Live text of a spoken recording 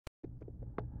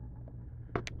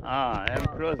Ah, I'm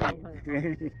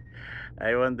closing.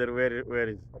 I wonder where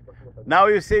is. Now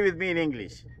you say with me in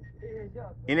English.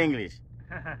 In English.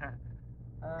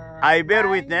 I bear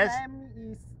witness. My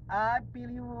name is I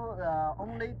believe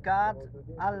only God,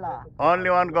 Allah. Only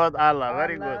one God, Allah.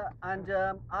 Very good. And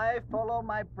I follow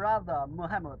my brother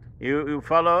Muhammad. You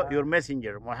follow your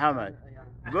messenger, Muhammad.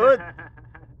 Good.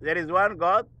 There is one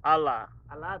God, Allah.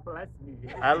 Allah bless me.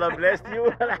 Allah bless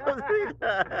you.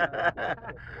 Alhamdulillah.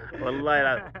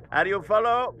 Wallahi. And you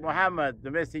follow Muhammad,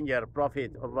 the messenger,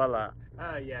 prophet of Allah.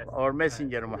 Yes. Or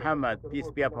messenger, Muhammad, peace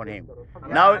be upon him.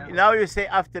 Now you say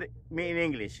after me in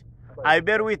English. I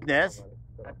bear witness.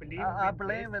 I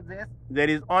believe this. There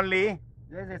is only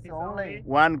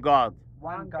one God.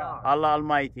 One God. Allah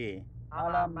Almighty.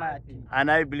 Allah Almighty.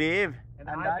 And I believe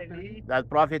that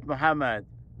Prophet Muhammad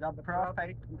the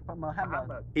Prophet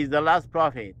Muhammad is the last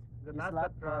prophet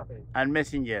and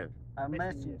messenger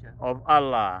of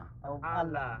Allah.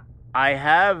 I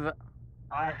have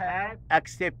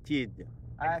accepted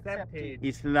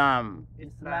Islam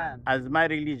as my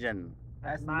religion.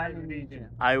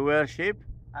 I worship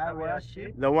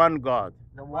the one God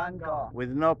with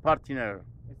no partner,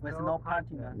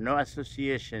 no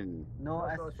association.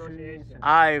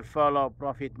 I follow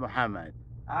Prophet Muhammad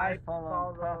I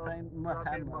follow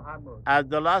Prophet Muhammad as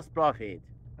the last prophet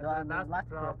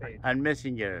and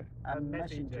messenger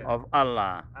of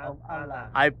Allah.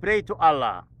 I pray to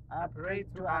Allah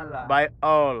by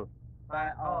all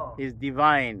His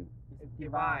divine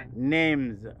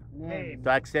names to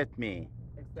accept me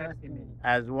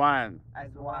as one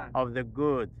of the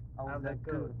good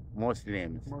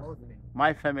Muslims.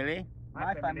 My family,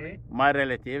 my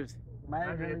relatives,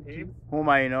 whom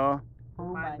I know,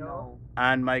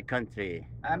 and my country.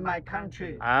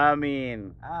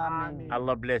 Ameen.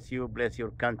 Allah bless you, bless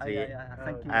your country.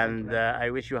 Thank you. And I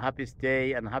wish you happy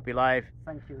stay and happy life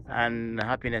Thank you. and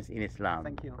happiness in Islam.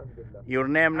 Thank you. Your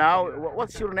name now,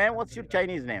 what's your name? What's your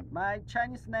Chinese name? My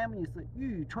Chinese name is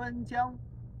Yu Chunjiang.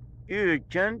 Yu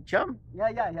Chen Chum?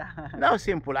 Yeah. Now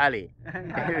simple, Ali.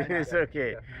 It's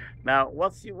okay. Now,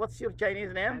 what's your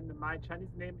Chinese name? And my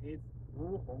Chinese name is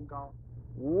Wu Honggao.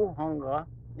 Wu Honggao.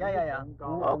 Yeah.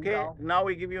 Okay, now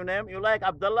we give you name. You like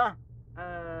Abdullah?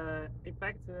 In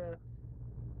fact,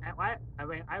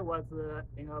 when I was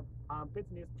in a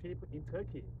business trip in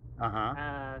Turkey,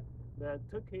 the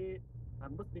Turkey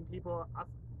Muslim people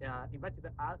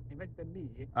invited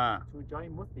me to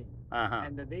join Muslim,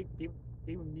 and they give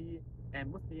me a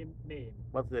Muslim name.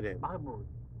 What's the name? Mahmoud.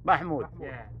 Mahmoud.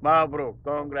 Yeah. Mabruk.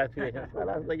 Congratulations.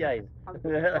 خلاص ده جايز.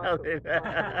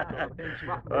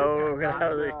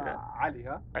 علي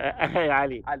ها؟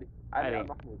 علي. علي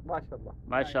محمود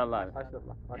ما شاء الله.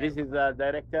 This is the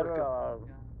director,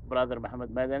 Brother Muhammad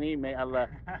Madani. May Allah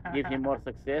give him more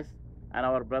success. And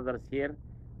our brothers here,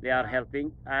 they are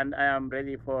helping. And I am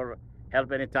ready for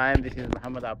help anytime. This is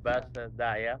Muhammad Abbas,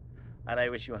 Daya. And I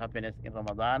wish you happiness in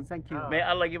Ramadan. Thank you. May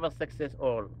Allah give us success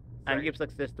all. And give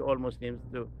success to all Muslims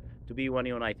to be one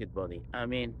united body.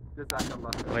 Ameen. جزاك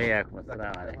الله وإياكم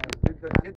السلام عليكم.